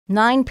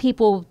9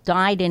 people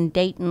died in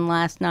Dayton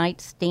last night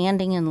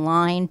standing in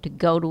line to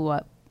go to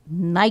a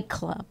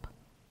nightclub.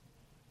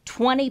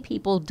 20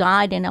 people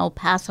died in El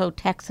Paso,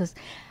 Texas,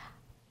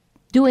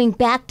 doing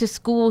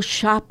back-to-school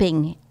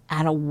shopping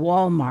at a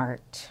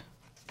Walmart.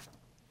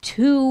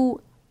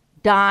 2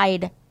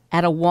 died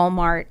at a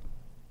Walmart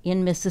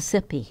in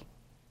Mississippi.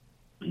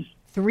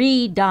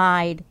 3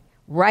 died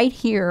right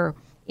here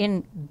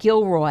in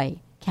Gilroy,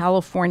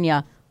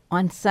 California,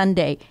 on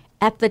Sunday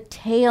at the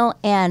tail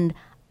end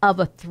of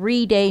a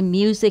 3-day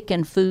music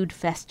and food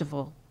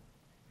festival.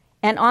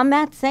 And on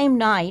that same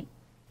night,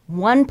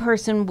 1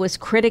 person was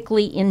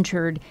critically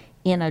injured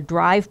in a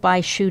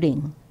drive-by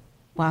shooting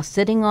while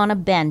sitting on a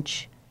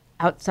bench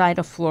outside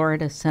a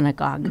Florida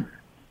synagogue.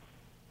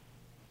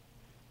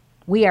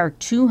 We are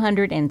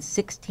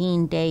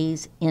 216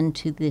 days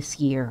into this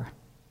year,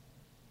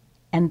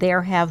 and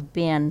there have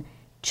been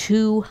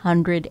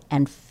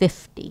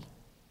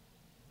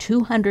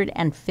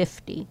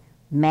 250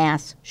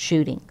 mass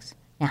shootings.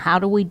 Now, how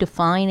do we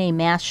define a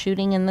mass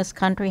shooting in this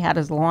country? How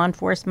does law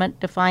enforcement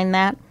define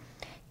that?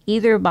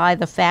 Either by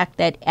the fact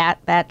that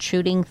at that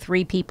shooting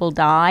 3 people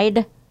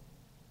died,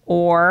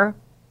 or,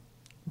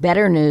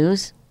 better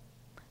news,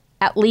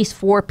 at least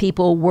 4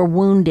 people were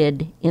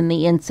wounded in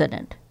the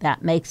incident.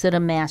 That makes it a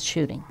mass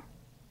shooting.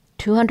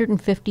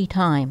 250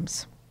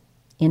 times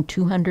in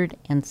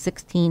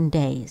 216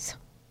 days.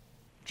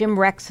 Jim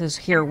Rex is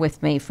here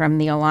with me from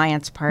the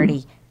Alliance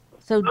Party.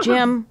 So,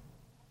 Jim,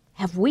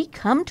 have we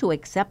come to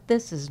accept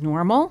this as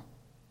normal?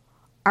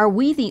 Are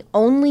we the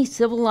only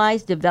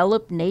civilized,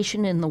 developed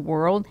nation in the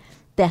world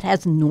that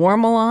has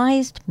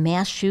normalized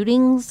mass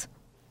shootings?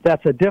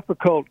 That's a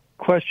difficult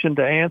question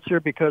to answer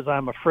because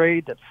I'm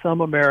afraid that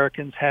some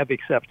Americans have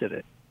accepted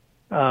it.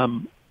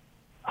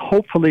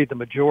 Hopefully the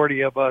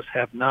majority of us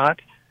have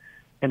not,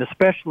 and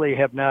especially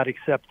have not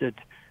accepted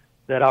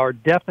that our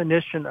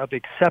definition of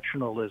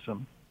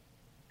exceptionalism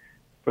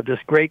for this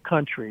great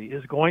country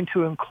is going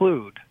to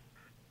include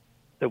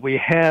that we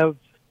have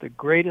the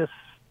greatest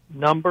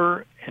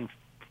number and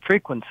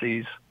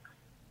frequencies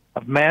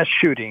of mass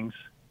shootings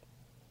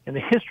in the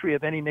history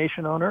of any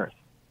nation on earth.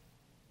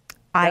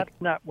 That's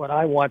not what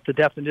I want the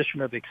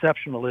definition of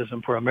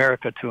exceptionalism for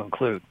America to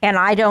include. And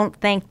I don't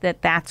think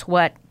that that's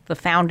what the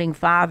Founding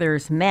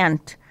Fathers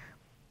meant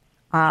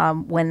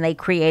when they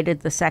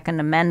created the Second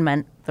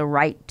Amendment, the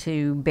right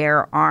to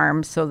bear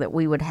arms so that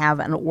we would have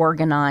an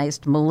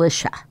organized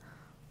militia,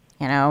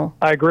 you know?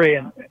 I agree.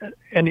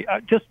 And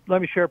just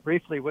let me share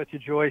briefly with you,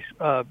 Joyce.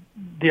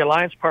 The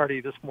Alliance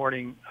Party this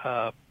morning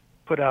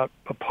put out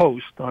a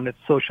post on its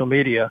social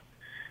media,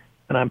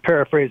 and I'm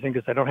paraphrasing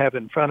because I don't have it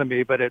in front of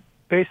me, but it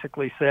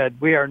basically said,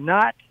 we are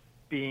not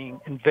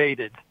being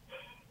invaded,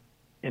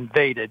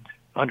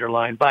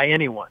 underlined, by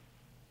anyone.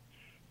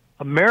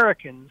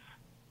 Americans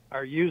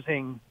are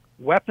using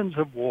weapons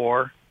of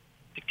war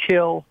to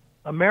kill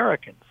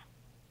Americans.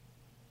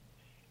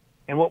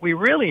 And what we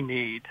really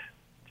need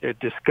to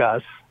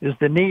discuss is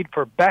the need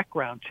for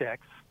background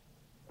checks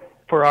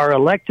for our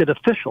elected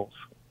officials,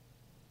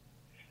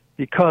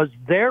 because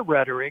their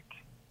rhetoric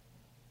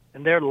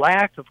and their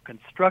lack of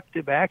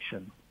constructive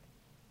action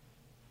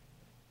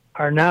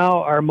are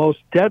now our most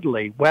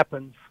deadly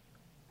weapons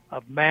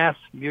of mass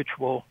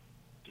mutual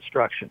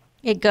destruction.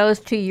 It goes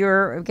to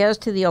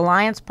the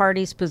Alliance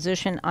Party's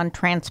position on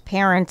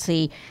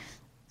transparency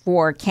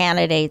for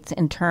candidates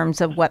in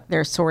terms of what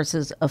their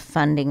sources of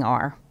funding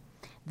are.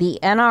 The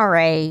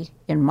NRA,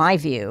 in my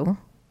view,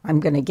 I'm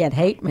going to get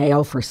hate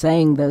mail for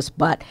saying this,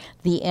 but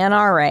the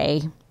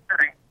NRA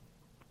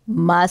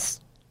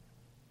must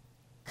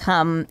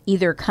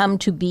either come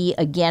to be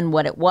again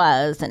what it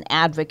was, an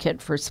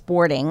advocate for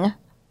sporting,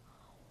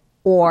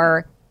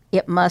 or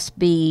it must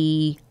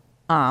be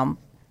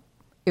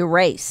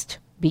erased,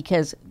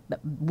 because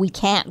we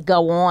can't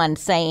go on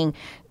saying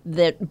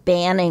that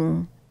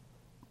banning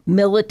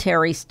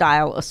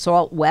military-style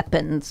assault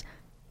weapons,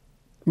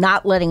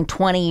 not letting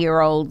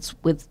 20-year-olds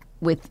with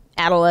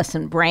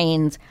adolescent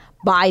brains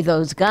buy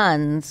those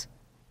guns,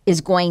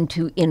 is going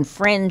to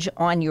infringe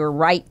on your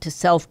right to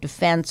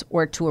self-defense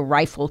or to a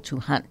rifle to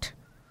hunt.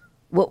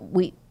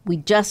 We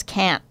just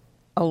can't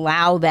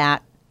allow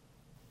that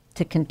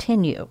to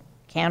continue,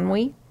 can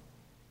we?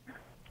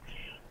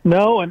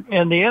 No, and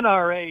the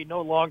NRA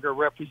no longer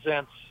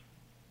represents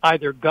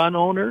either gun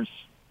owners.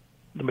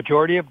 The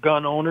majority of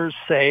gun owners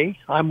say,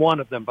 I'm one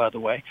of them, by the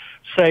way,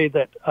 say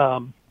that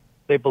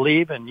they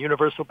believe in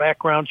universal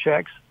background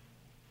checks.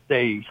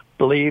 They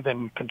believe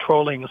in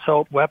controlling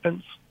assault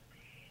weapons.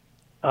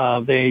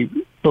 They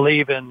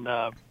believe in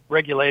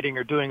regulating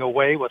or doing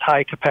away with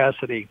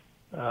high-capacity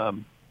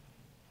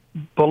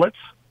bullets.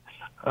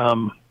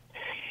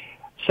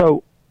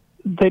 So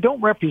they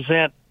don't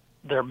represent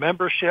their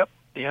membership,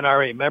 the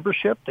NRA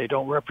membership. They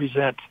don't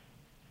represent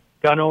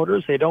gun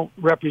owners. They don't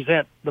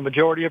represent the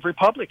majority of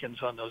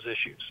Republicans on those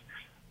issues.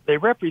 They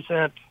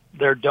represent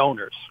their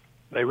donors.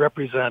 They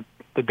represent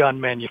the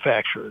gun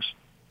manufacturers.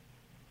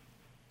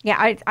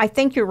 Yeah, I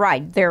think you're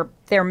right.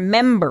 They're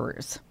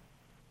members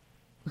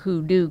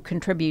who do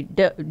contribute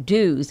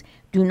dues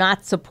do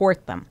not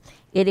support them.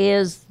 It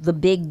is the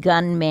big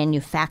gun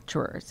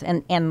manufacturers.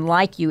 And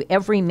like you,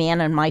 every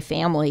man in my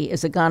family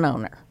is a gun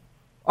owner.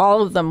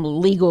 All of them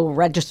legal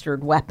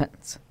registered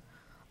weapons.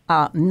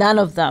 None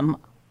of them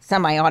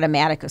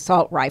semi-automatic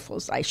assault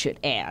rifles, I should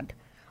add.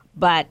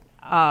 But,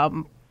 I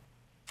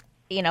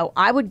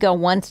would go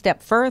one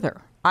step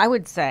further. I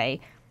would say,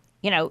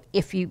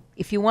 if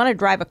you want to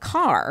drive a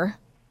car,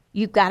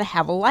 you've got to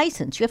have a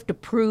license. You have to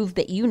prove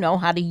that you know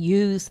how to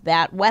use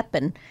that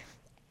weapon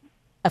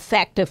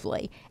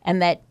effectively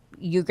and that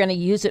you're going to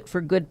use it for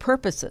good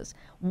purposes.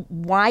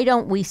 Why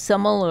don't we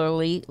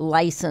similarly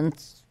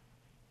license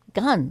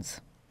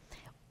guns?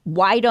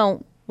 Why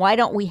don't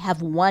we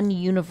have one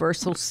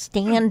universal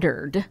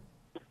standard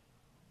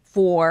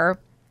for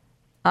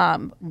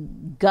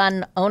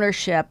gun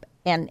ownership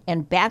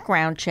and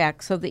background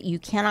checks so that you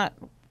cannot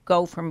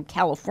go from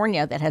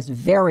California that has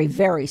very,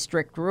 very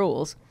strict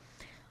rules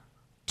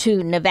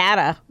to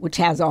Nevada, which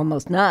has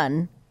almost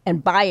none,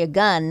 and buy a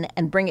gun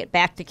and bring it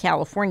back to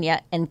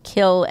California and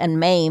kill and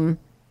maim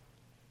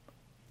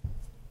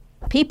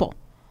people.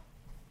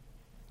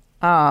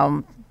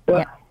 Well,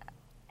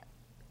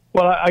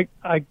 I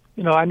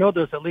know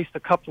there's at least a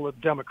couple of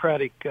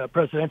Democratic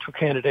presidential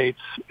candidates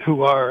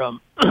who are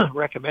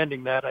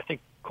recommending that. I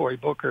think Cory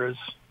Booker is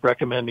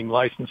recommending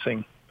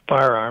licensing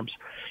firearms.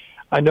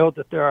 I know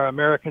that there are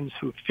Americans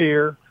who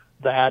fear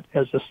that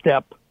as a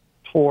step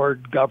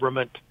toward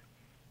government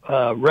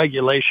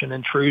regulation,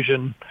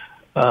 intrusion,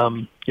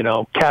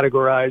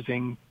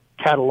 categorizing,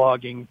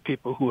 cataloging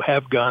people who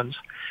have guns.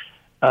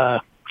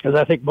 As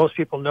I think most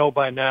people know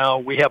by now,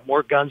 we have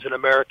more guns in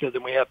America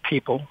than we have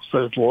people.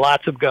 So there's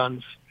lots of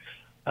guns.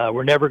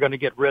 We're never going to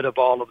get rid of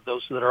all of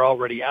those that are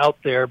already out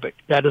there, but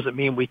that doesn't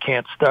mean we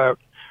can't start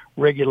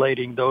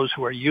regulating those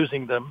who are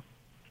using them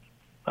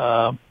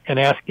and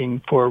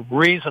asking for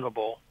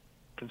reasonable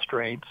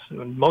constraints.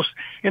 And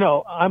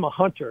I'm a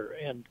hunter,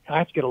 and I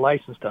have to get a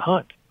license to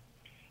hunt.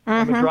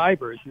 I'm a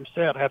driver, as you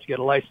said. I have to get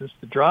a license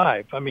to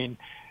drive. I mean,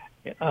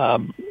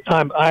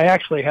 I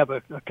actually have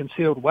a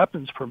concealed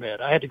weapons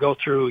permit. I had to go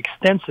through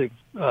extensive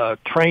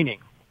training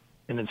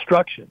and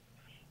instruction,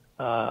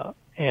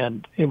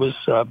 and it was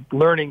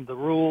learning the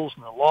rules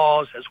and the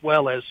laws as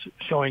well as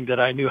showing that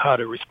I knew how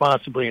to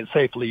responsibly and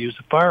safely use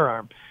a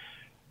firearm.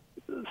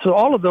 So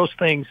all of those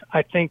things,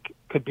 I think,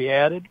 could be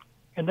added.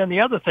 And then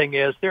the other thing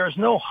is there is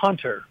no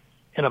hunter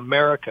in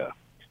America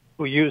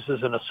who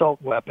uses an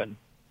assault weapon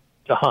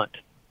to hunt.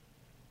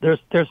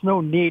 There's no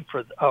need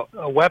for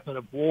a weapon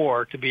of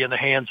war to be in the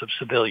hands of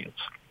civilians.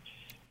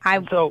 I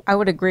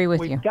would agree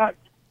with you.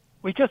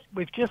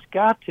 We've just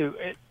got to,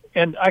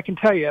 and I can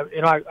tell you,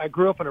 I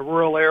grew up in a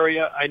rural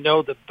area. I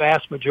know the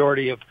vast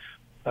majority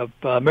of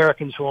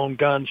Americans who own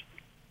guns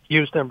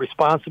use them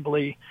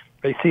responsibly.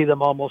 They see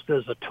them almost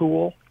as a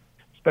tool,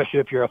 especially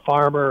if you're a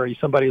farmer or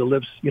somebody who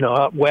lives,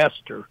 out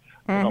west or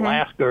in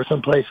Alaska or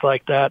someplace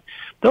like that.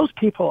 Those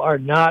people are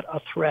not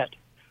a threat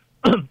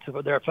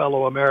to their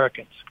fellow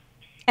Americans.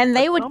 And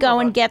they would go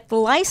and get the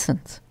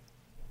license.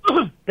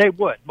 They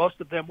would. Most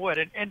of them would.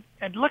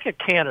 And look at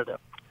Canada.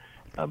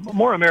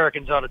 More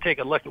Americans ought to take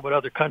a look at what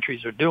other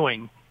countries are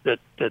doing that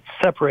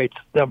separates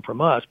them from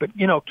us. But,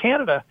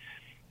 Canada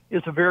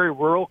is a very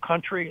rural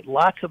country,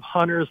 lots of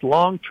hunters,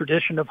 long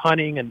tradition of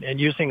hunting and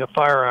using of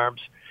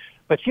firearms.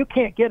 But you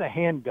can't get a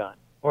handgun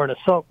or an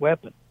assault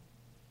weapon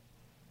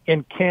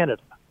in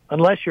Canada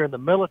unless you're in the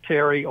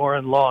military or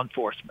in law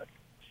enforcement.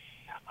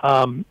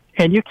 And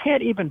you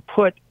can't even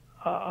put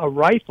a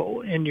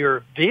rifle in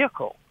your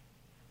vehicle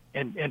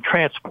and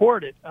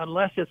transport it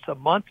unless it's a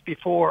month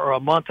before or a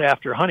month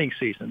after hunting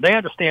season. They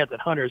understand that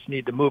hunters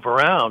need to move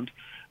around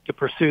to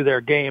pursue their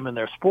game and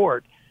their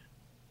sport,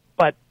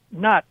 but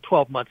not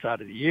 12 months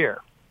out of the year.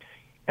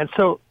 And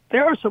so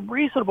there are some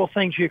reasonable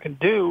things you can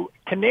do.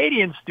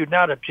 Canadians do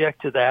not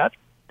object to that,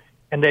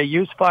 and they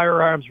use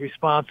firearms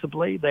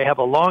responsibly. They have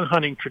a long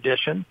hunting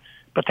tradition,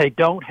 but they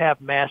don't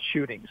have mass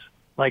shootings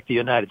like the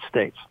United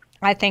States.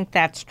 I think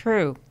that's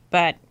true,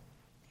 but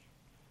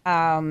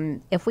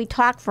if we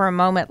talk for a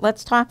moment,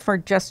 let's talk for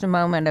just a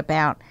moment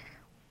about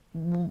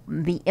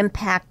the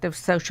impact of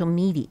social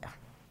media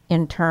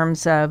in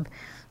terms of,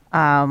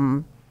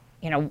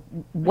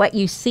 what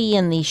you see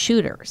in these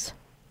shooters.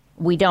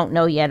 We don't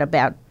know yet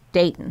about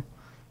Dayton,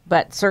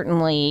 but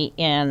certainly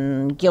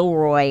in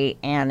Gilroy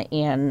and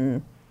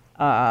in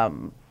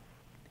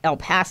El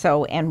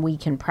Paso, and we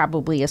can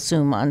probably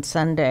assume on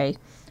Sunday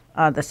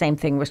the same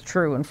thing was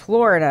true in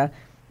Florida,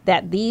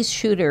 that these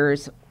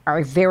shooters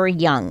are very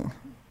young.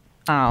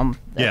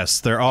 Yes,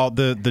 they're all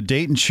the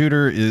Dayton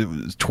shooter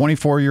is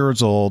 24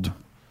 years old.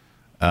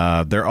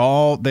 They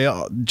all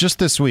just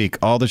this week,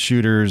 all the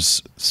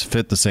shooters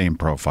fit the same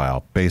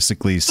profile.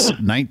 Basically,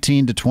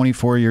 19 to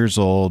 24 years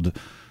old,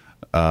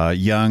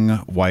 young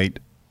white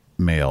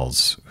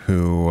males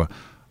who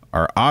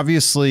are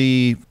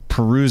obviously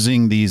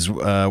perusing these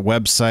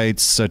websites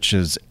such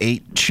as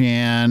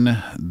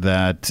 8chan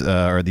that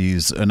are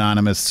these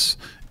anonymous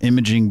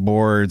imaging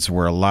boards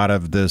where a lot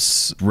of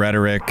this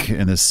rhetoric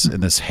and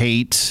this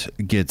hate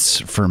gets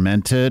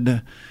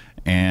fermented.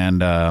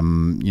 And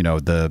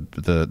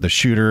the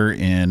shooter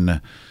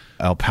in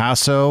El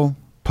Paso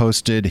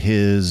posted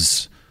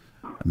his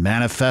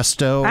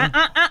manifesto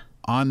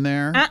on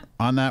there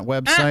on that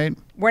website.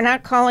 We're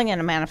not calling it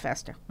a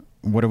manifesto.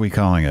 What are we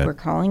calling it? We're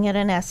calling it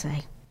an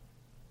essay.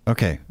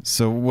 Okay,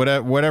 so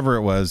whatever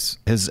it was,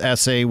 his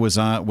essay was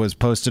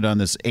posted on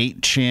this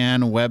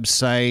 8chan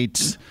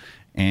website,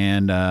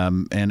 and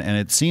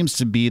it seems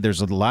to be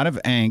there's a lot of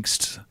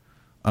angst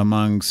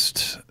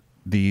amongst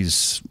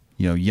these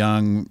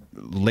young,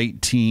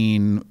 late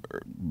teen,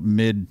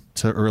 mid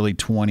to early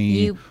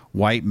 20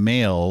 white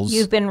males.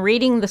 You've been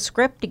reading the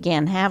script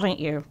again, haven't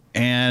you?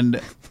 And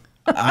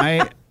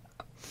I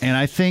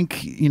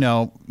think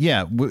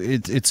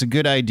it's a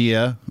good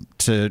idea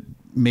to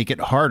make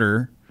it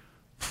harder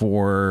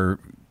for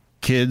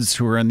kids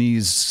who are in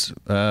these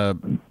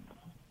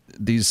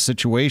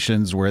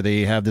situations where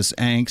they have this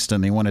angst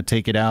and they want to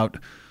take it out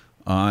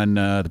on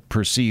the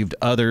perceived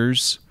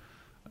others.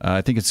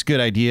 I think it's a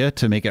good idea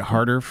to make it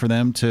harder for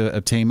them to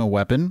obtain a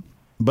weapon,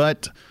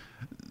 but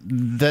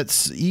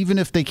that's even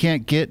if they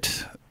can't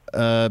get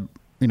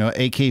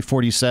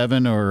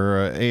AK-47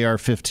 or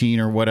AR-15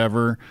 or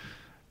whatever,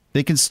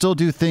 they can still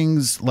do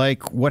things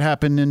like what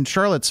happened in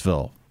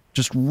Charlottesville.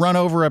 Just run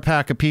over a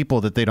pack of people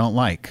that they don't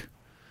like.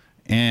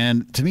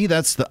 And to me,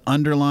 that's the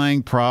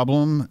underlying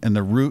problem and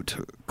the root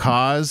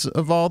cause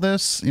of all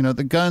this.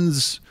 The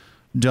guns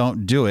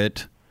don't do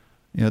it.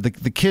 The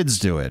kids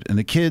do it, and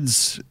the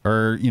kids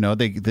are,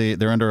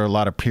 they're under a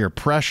lot of peer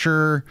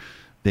pressure.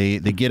 They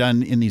get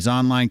in these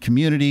online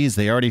communities.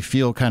 They already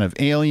feel kind of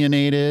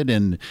alienated,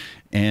 and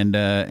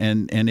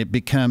it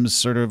becomes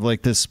sort of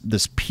like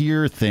this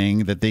peer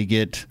thing that they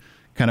get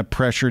kind of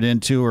pressured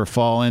into or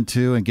fall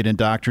into and get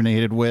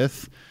indoctrinated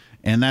with,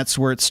 and that's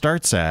where it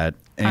starts at.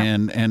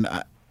 And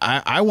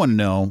I want to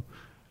know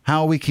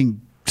how we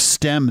can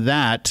stem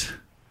that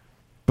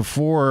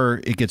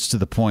before it gets to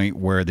the point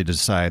where they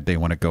decide they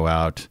want to go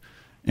out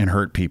and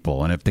hurt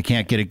people. And if they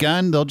can't get a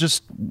gun, they'll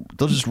just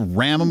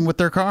ram them with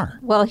their car.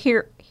 Well,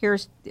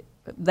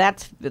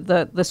 that's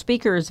the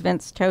speaker is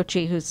Vince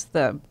Tocci, who's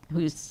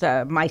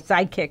my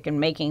sidekick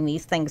in making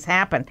these things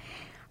happen.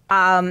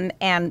 I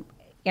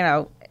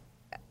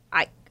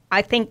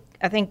think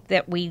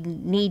that we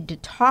need to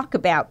talk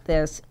about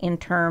this in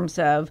terms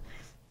of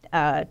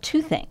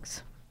two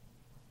things: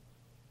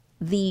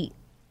 the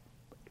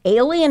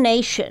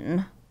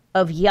alienation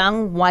of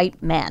young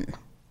white men,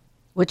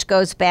 which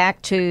goes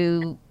back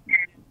to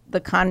the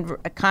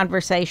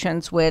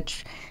conversations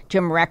which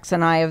Jim Rex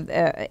and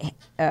I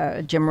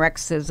have. Jim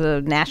Rex is a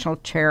national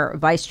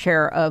vice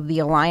chair of the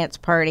Alliance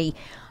Party,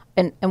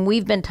 and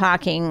we've been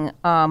talking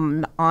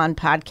on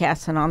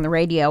podcasts and on the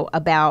radio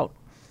about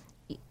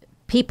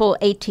people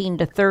 18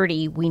 to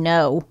 30. We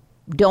know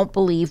don't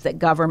believe that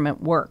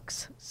government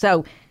works.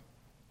 So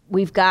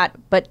we've got,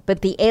 but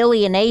the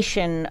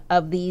alienation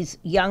of these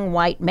young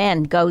white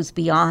men goes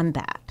beyond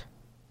that,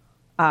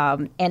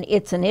 and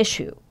it's an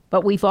issue.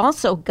 But we've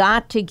also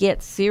got to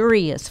get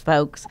serious,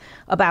 folks,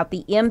 about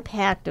the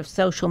impact of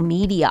social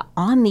media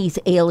on these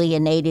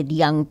alienated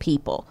young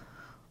people.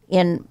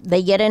 And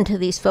they get into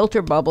these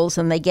filter bubbles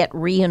and they get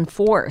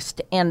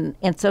reinforced. And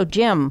so,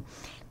 Jim,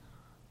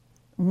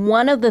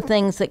 one of the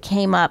things that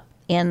came up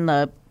in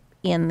the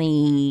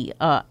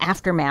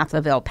aftermath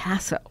of El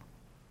Paso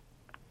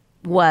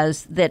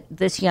was that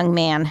this young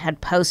man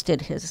had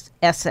posted his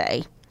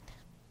essay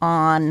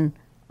on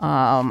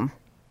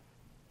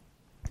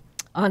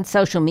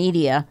social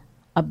media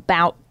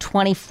about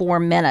 24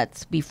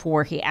 minutes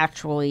before he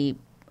actually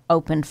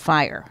opened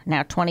fire.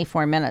 Now,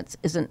 24 minutes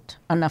isn't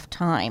enough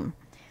time.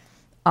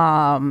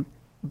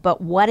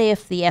 But what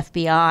if the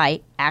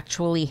FBI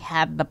actually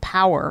had the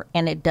power,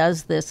 and it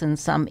does this in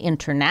some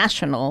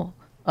international,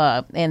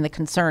 and the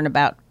concern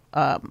about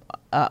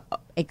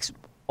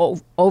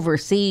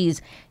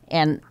overseas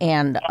and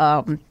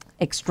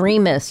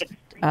extremist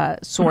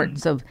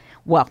sorts of,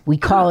 well, we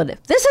call it,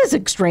 this is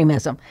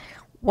extremism.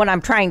 What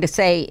I'm trying to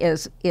say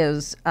is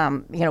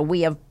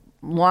we have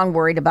long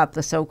worried about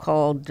the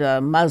so-called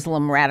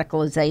Muslim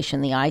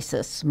radicalization, the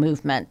ISIS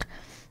movement,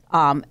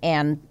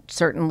 and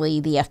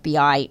certainly the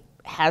FBI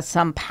has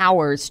some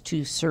powers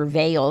to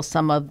surveil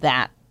some of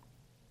that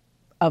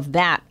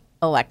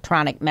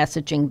electronic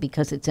messaging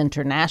because it's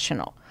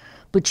international.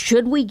 But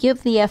should we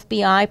give the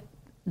FBI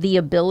the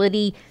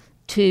ability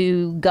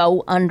to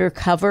go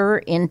undercover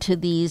into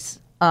these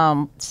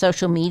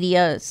social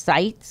media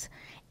sites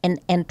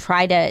and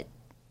try to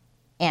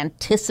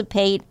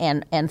anticipate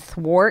and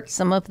thwart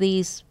some of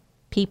these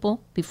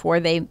people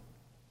before they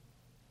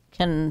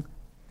can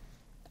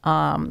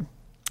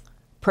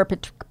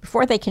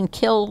before they can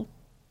kill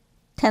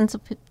tens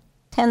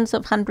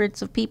of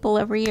hundreds of people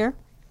every year?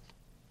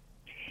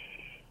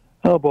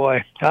 Oh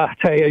boy, I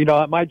tell you,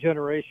 my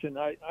generation,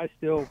 I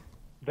still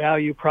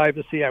value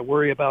privacy. I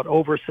worry about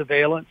over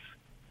surveillance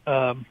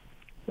of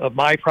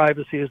my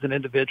privacy as an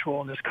individual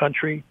in this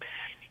country.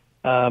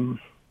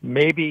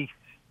 Maybe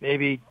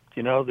the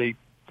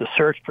the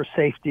search for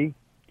safety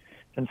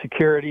and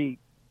security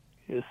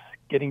is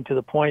getting to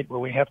the point where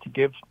we have to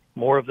give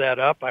more of that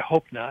up. I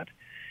hope not.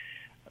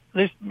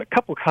 There's a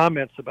couple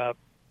comments about,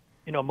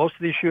 most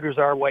of these shooters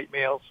are white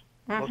males.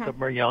 Most of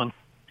them are young.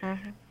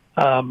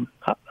 I've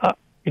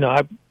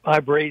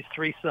raised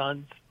 3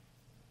 sons.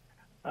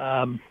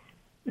 And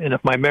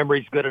if my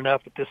memory's good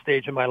enough at this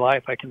stage in my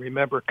life, I can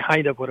remember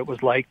kind of what it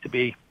was like to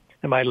be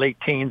in my late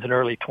teens and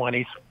early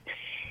 20s.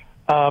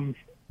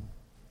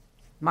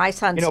 My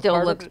son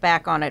still looks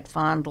back on it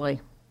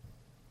fondly.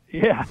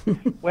 Yeah.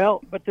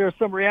 Well, but there are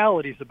some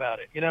realities about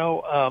it.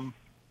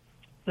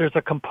 There's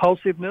a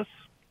compulsiveness.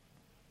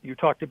 You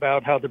talked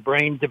about how the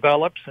brain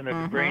develops, and if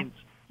the brains,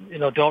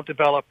 don't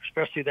develop,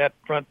 especially that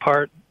front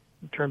part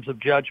in terms of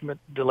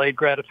judgment, delayed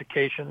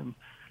gratification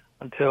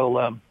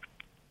until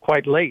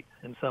quite late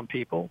in some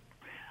people,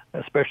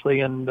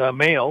 especially in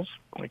males.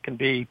 It can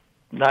be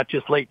not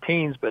just late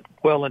teens, but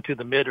well into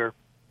the mid or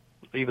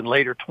even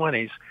later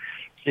 20s.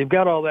 So you've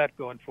got all that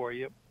going for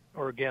you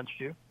or against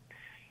you.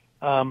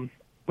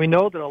 We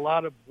know that a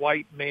lot of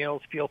white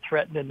males feel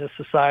threatened in this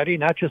society,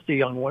 not just the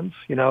young ones.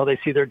 They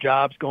see their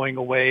jobs going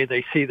away.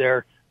 They see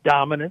their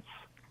dominance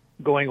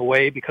going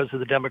away because of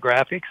the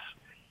demographics,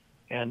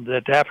 and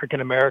that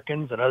African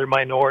Americans and other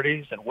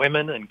minorities and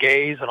women and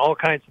gays and all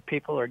kinds of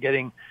people are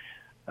getting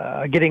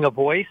a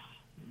voice,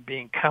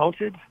 being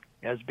counted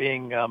as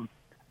being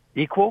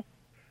equal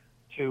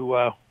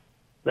to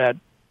that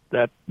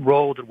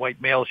role that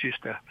white males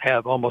used to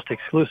have almost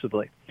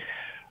exclusively.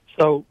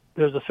 So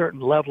there's a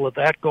certain level of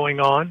that going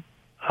on.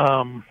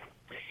 And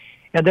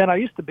then I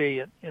used to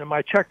be, in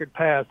my checkered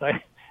past,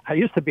 I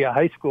used to be a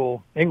high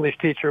school English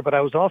teacher, but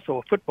I was also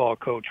a football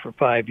coach for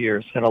 5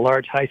 years in a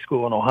large high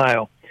school in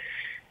Ohio.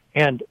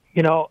 And,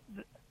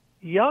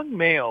 young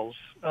males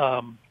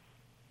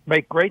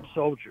make great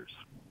soldiers.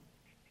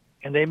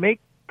 And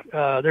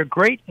they're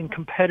great in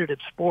competitive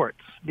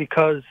sports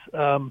because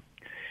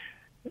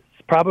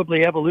it's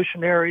probably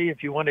evolutionary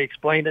if you want to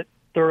explain it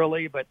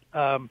thoroughly, but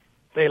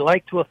they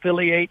like to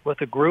affiliate with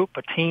a group,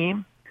 a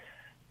team.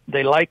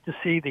 They like to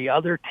see the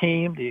other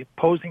team, the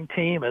opposing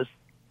team, as,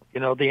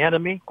 the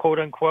enemy, quote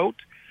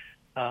unquote.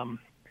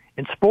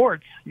 In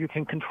sports, you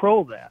can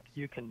control that.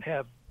 You can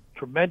have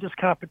tremendous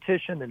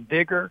competition and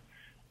vigor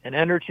and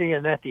energy,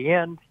 and at the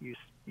end,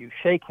 you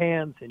shake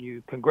hands and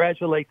you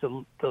congratulate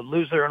the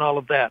loser and all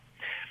of that.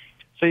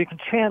 So you can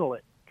channel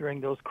it during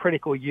those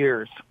critical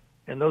years.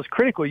 And those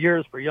critical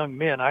years for young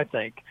men, I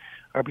think,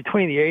 are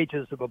between the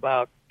ages of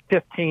about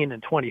 15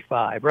 and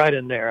 25, right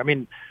in there. I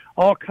mean,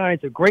 all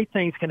kinds of great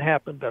things can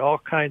happen, but all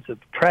kinds of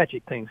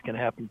tragic things can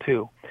happen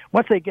too.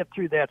 Once they get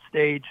through that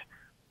stage,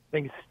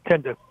 things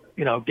tend to,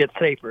 get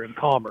safer and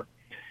calmer.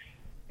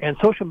 And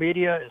social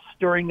media is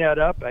stirring that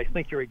up. I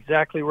think you're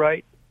exactly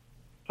right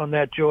on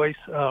that, Joyce.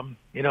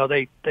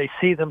 They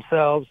see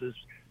themselves as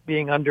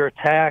being under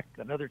attack.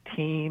 Another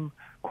team,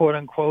 quote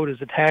unquote,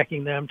 is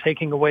attacking them,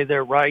 taking away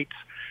their rights.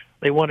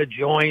 They want to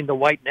join the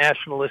white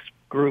nationalist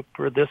group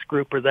or this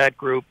group or that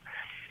group.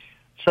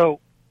 So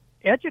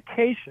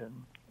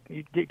education,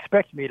 you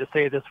expect me to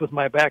say this with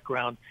my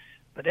background,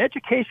 but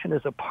education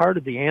is a part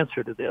of the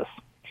answer to this.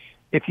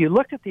 If you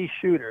look at these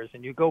shooters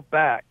and you go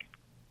back,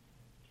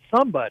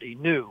 somebody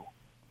knew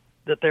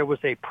that there was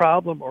a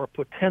problem or a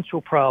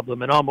potential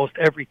problem in almost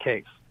every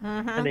case.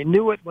 And they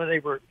knew it when they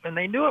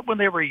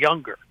were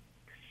younger.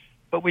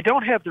 But we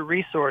don't have the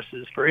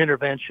resources for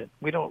intervention.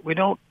 We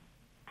don't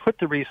put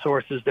the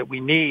resources that we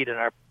need in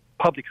our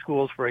public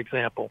schools, for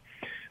example,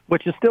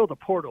 which is still the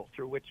portal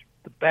through which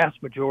the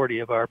vast majority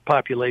of our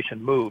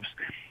population moves.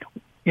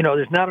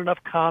 There's not enough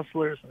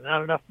counselors,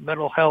 not enough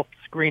mental health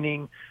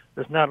screening,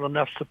 there's not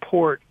enough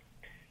support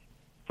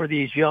for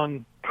these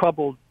young,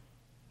 troubled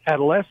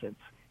adolescents.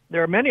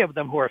 There are many of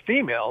them who are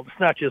female. It's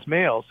not just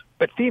males,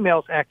 but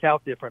females act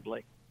out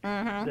differently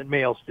than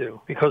males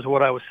do because of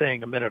what I was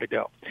saying a minute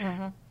ago.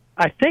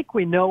 I think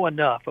we know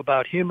enough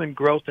about human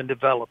growth and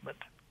development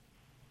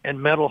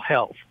and mental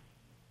health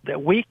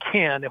that we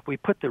can, if we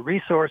put the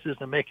resources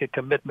and make a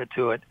commitment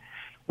to it,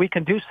 we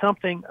can do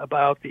something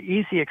about the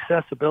easy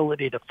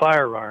accessibility to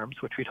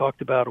firearms, which we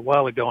talked about a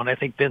while ago, and I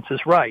think Vince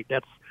is right.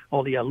 That's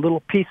only a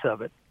little piece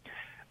of it.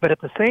 But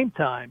at the same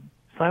time,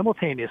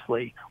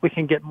 simultaneously, we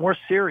can get more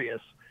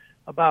serious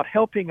about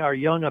helping our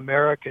young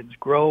Americans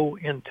grow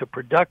into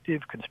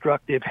productive,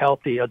 constructive,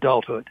 healthy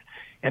adulthood.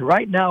 And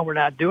right now we're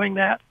not doing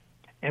that,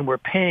 and we're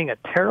paying a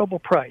terrible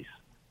price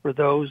for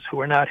those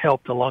who are not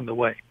helped along the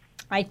way.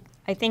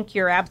 I think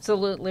you're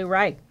absolutely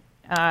right.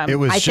 I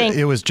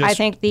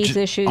think these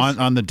issues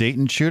on the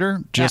Dayton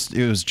shooter.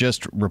 It was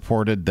just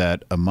reported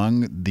that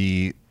among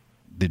the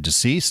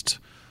deceased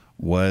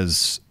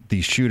was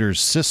the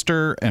shooter's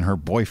sister and her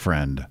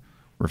boyfriend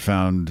were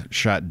found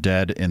shot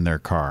dead in their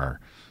car.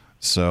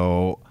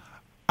 So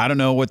I don't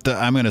know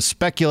I'm going to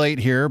speculate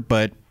here,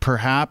 but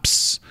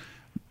perhaps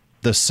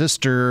the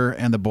sister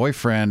and the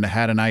boyfriend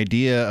had an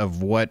idea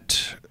of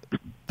what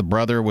the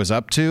brother was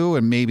up to,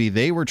 and maybe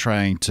they were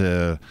trying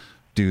to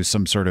do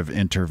some sort of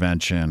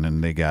intervention,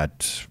 and they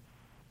got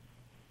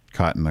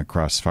caught in the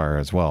crossfire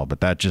as well.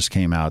 But that just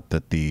came out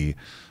that the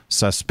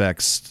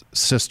suspect's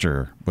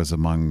sister was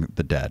among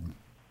the dead.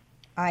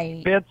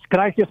 Vince, can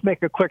I just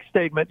make a quick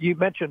statement? You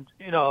mentioned,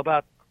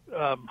 about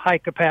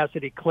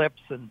high-capacity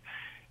clips and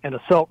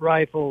assault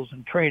rifles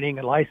and training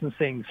and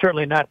licensing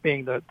certainly not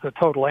being the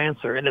total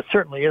answer, and it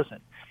certainly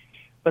isn't.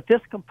 But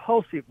this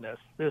compulsiveness,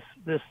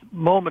 this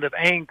moment of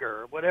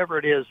anger, whatever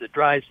it is that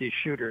drives these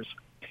shooters,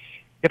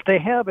 if they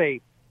have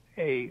a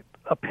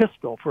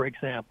pistol, for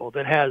example,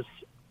 that has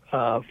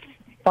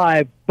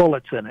 5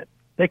 bullets in it,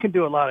 they can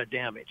do a lot of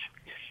damage.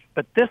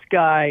 But this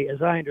guy,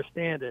 as I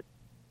understand it,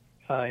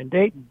 in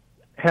Dayton,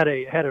 had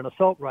an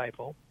assault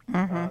rifle,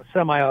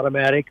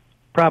 semi-automatic,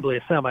 probably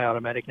a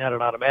semi-automatic, not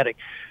an automatic.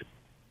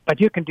 But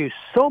you can do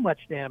so much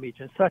damage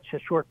in such a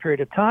short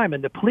period of time,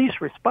 and the police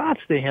response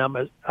to him,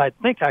 as I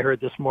think I heard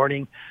this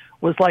morning,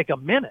 was like a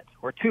minute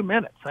or 2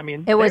 minutes. I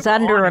mean, it was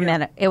under a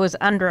minute. It was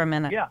under a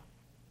minute. Yeah.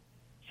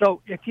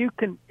 So if you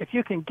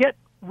can get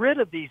rid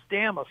of these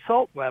damn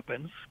assault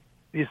weapons,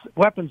 these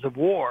weapons of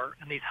war,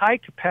 and these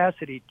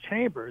high-capacity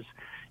chambers,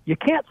 you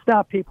can't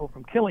stop people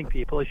from killing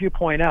people. As you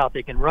point out,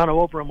 they can run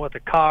over them with a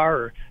car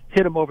or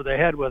hit them over the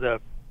head with a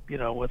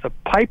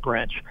pipe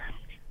wrench,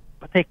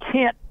 but they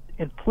can't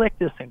inflict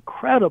this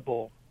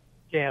incredible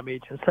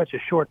damage in such a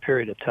short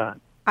period of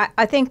time.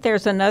 I think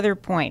there's another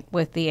point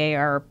with the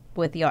AR,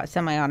 with the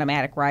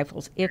semi-automatic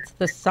rifles. It's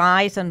the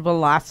size and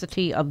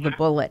velocity of the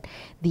bullet,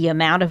 the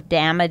amount of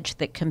damage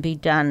that can be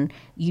done.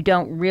 You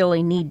don't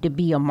really need to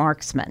be a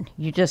marksman.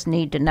 You just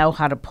need to know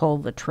how to pull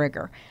the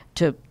trigger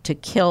to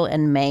kill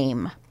and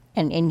maim.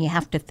 And you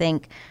have to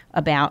think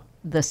about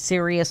the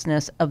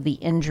seriousness of the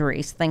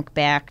injuries. Think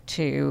back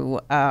to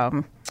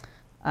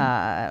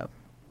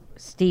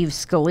Steve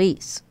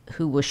Scalise,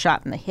 who was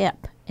shot in the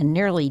hip and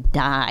nearly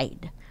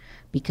died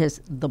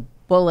because the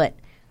bullet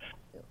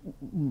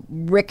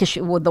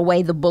ricocheted, the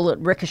way the bullet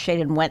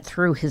ricocheted and went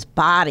through his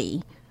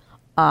body.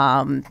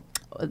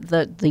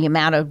 The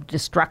amount of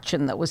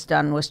destruction that was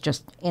done was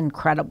just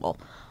incredible.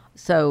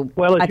 So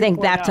I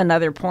think that's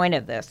another point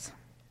of this.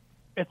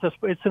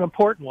 It's an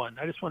important one.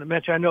 I just want to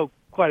mention, I know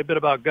quite a bit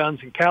about guns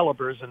and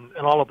calibers and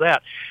all of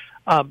that.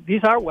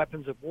 These are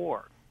weapons of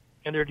war,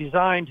 and they're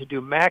designed to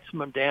do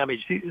maximum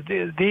damage.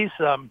 These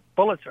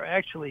bullets are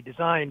actually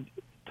designed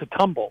to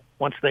tumble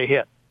once they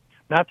hit,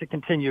 not to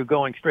continue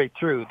going straight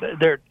through.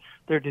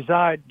 They're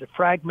designed to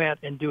fragment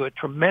and do a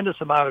tremendous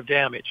amount of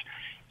damage,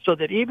 so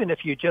that even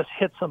if you just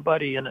hit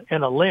somebody in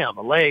a limb,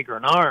 a leg or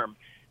an arm,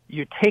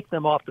 you take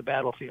them off the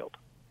battlefield.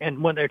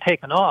 And when they're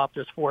taken off,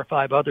 there's 4 or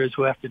 5 others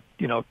who have to,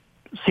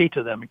 see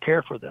to them and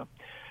care for them.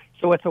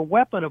 So it's a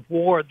weapon of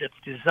war that's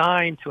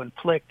designed to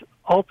inflict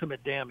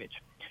ultimate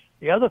damage.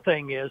 The other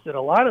thing is that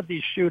a lot of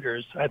these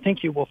shooters, I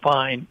think you will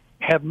find,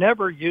 have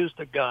never used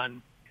a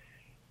gun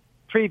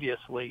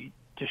previously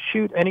to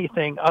shoot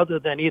anything other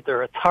than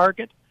either a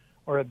target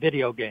or a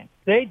video game.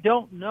 They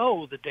don't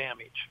know the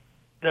damage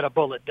that a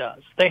bullet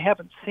does. They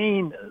haven't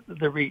seen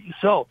the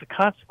result, the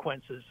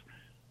consequences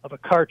of a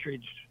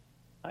cartridge.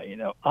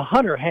 A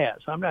hunter has.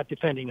 I'm not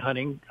defending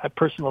hunting. I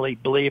personally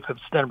believe if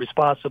it's done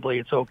responsibly,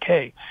 it's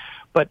okay.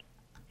 But,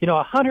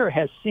 a hunter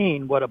has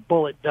seen what a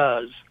bullet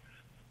does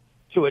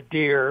to a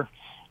deer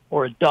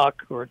or a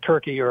duck or a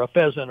turkey or a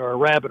pheasant or a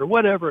rabbit or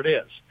whatever it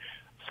is.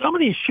 Some of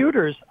these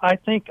shooters, I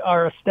think,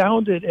 are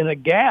astounded and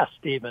aghast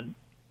even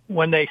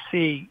when they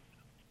see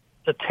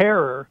the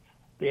terror,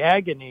 the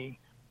agony,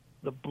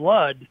 the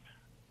blood,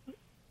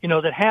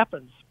 that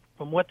happens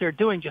from what they're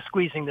doing, just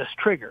squeezing this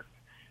trigger.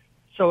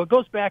 So it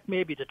goes back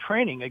maybe to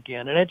training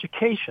again and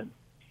education.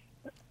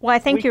 Well, I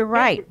think you're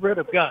right. We can't get rid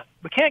of guns.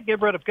 We can't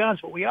get rid of guns,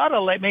 but we ought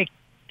to make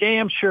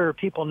damn sure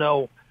people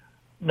know,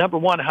 number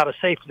one, how to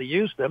safely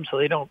use them so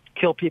they don't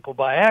kill people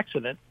by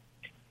accident.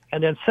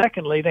 And then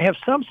secondly, they have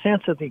some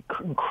sense of the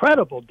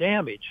incredible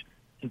damage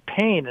and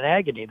pain and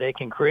agony they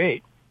can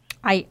create.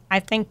 I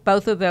think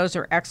both of those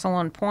are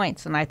excellent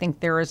points. And I think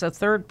there is a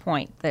third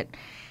point, that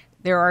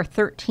there are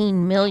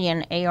 13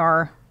 million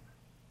AR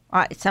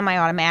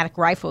semi-automatic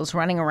rifles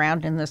running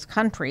around in this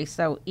country.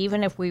 So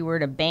even if we were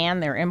to ban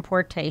their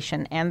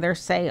importation and their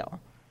sale,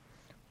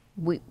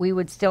 we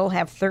would still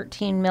have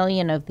 13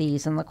 million of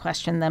these. And the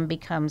question then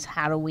becomes,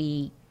 how do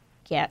we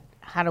get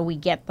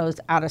those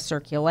out of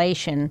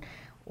circulation?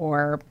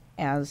 Or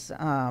as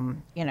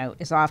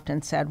is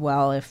often said,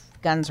 well, if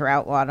guns are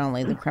outlawed,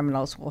 only the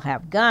criminals will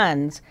have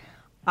guns.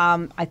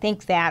 I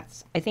think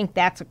that's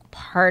a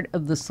part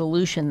of the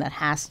solution that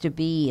has to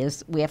be,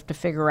 is we have to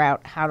figure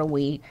out how do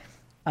we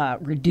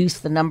reduce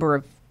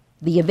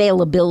the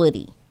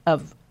availability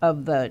of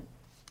the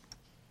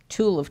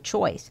tool of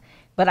choice.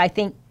 But I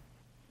think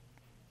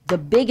the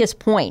biggest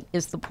point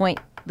is the point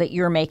that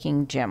you're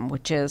making, Jim,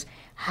 which is,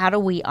 how do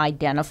we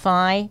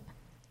identify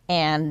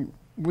and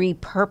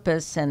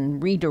repurpose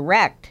and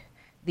redirect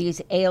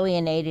these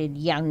alienated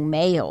young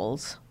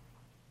males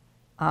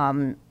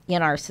in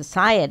our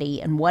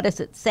society, and what is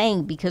it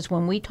saying? Because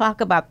when we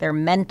talk about their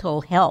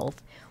mental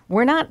health,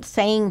 we're not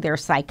saying they're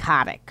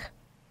psychotic.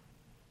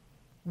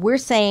 We're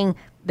saying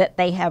that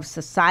they have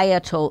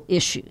societal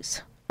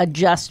issues,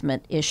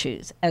 adjustment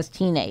issues as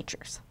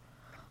teenagers.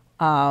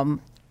 and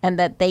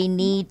that they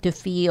need to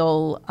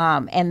feel,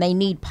 and they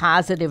need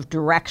positive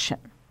direction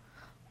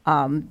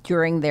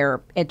during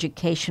their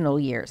educational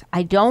years.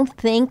 I don't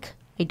think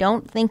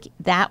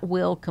that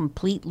will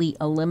completely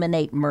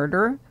eliminate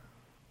murder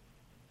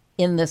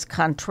in this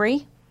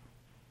country.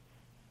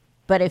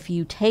 But if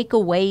you take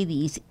away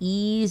these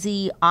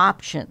easy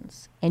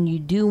options and you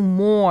do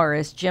more,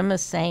 as Jim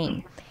is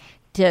saying,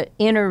 to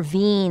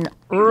intervene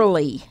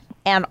early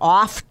and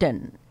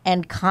often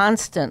and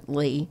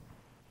constantly,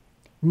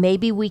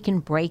 maybe we can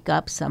break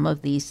up some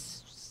of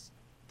these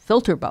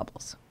filter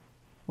bubbles.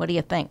 What do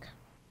you think?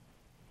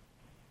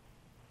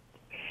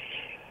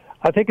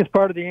 I think it's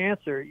part of the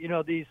answer. You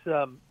know, these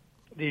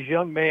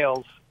young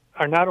males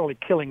are not only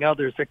killing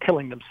others, they're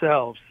killing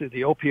themselves through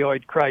the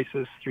opioid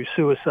crisis, through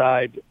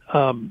suicide.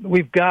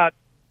 We've got,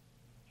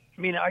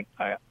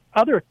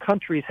 other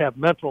countries have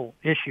mental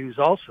issues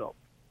also,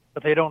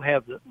 but they don't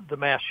have the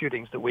mass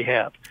shootings that we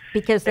have.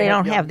 Because they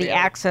don't have the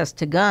access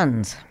to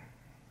guns.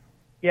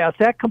 Yeah, it's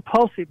that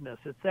compulsiveness.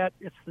 It's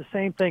the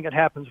same thing that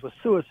happens with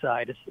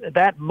suicide. It's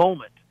that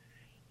moment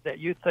that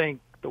you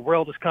think the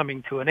world is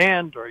coming to an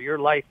end, or your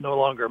life no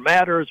longer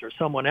matters, or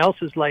someone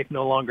else's life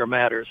no longer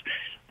matters.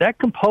 That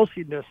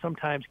compulsiveness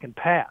sometimes can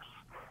pass,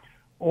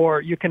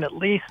 or you can at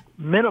least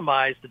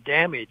minimize the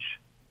damage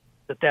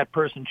that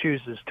person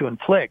chooses to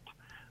inflict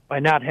by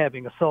not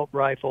having assault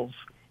rifles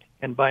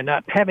and by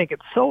not having it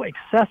so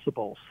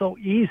accessible, so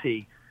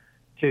easy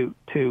to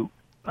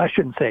I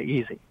shouldn't say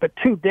easy, but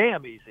too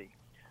damn easy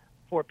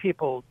for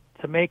people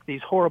to make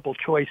these horrible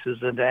choices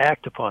and to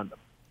act upon them.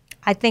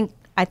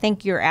 I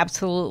think you're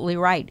absolutely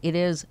right. It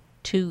is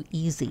too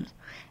easy.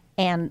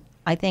 And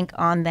I think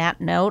on that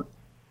note,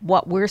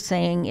 what we're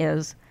saying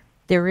is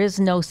there is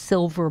no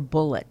silver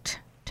bullet,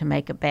 to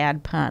make a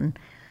bad pun,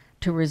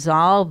 to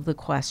resolve the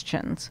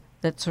questions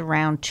that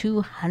surround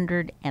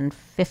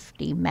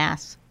 250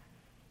 mass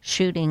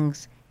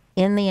shootings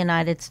in the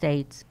United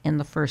States in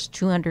the first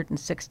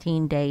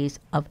 216 days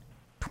of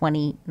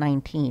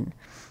 2019.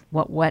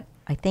 What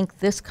I think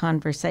this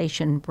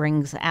conversation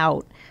brings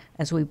out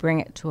as we bring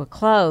it to a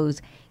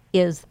close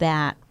is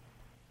that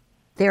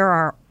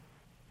there's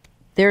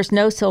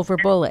no silver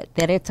bullet,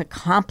 that it's a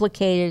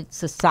complicated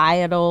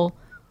societal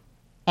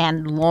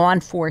and law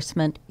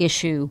enforcement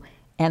issue,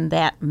 and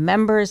that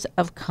members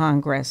of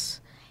Congress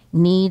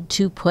need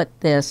to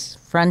put this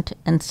front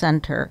and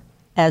center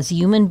as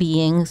human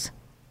beings,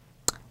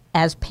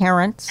 as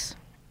parents,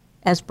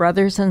 as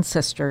brothers and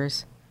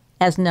sisters,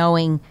 as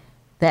knowing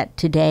that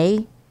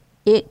today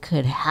it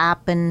could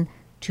happen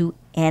to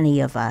any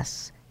of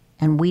us.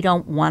 And we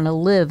don't want to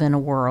live in a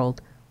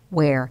world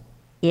where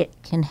it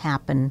can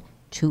happen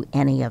to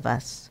any of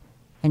us.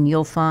 And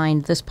you'll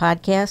find this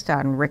podcast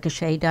on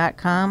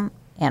ricochet.com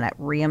and at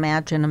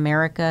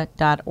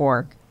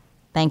reimagineamerica.org.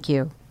 Thank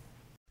you.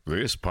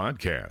 This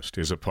podcast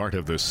is a part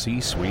of the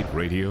C-Suite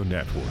Radio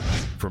Network.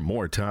 For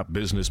more top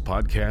business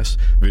podcasts,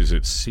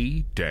 visit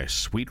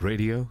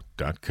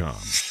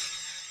c-suiteradio.com.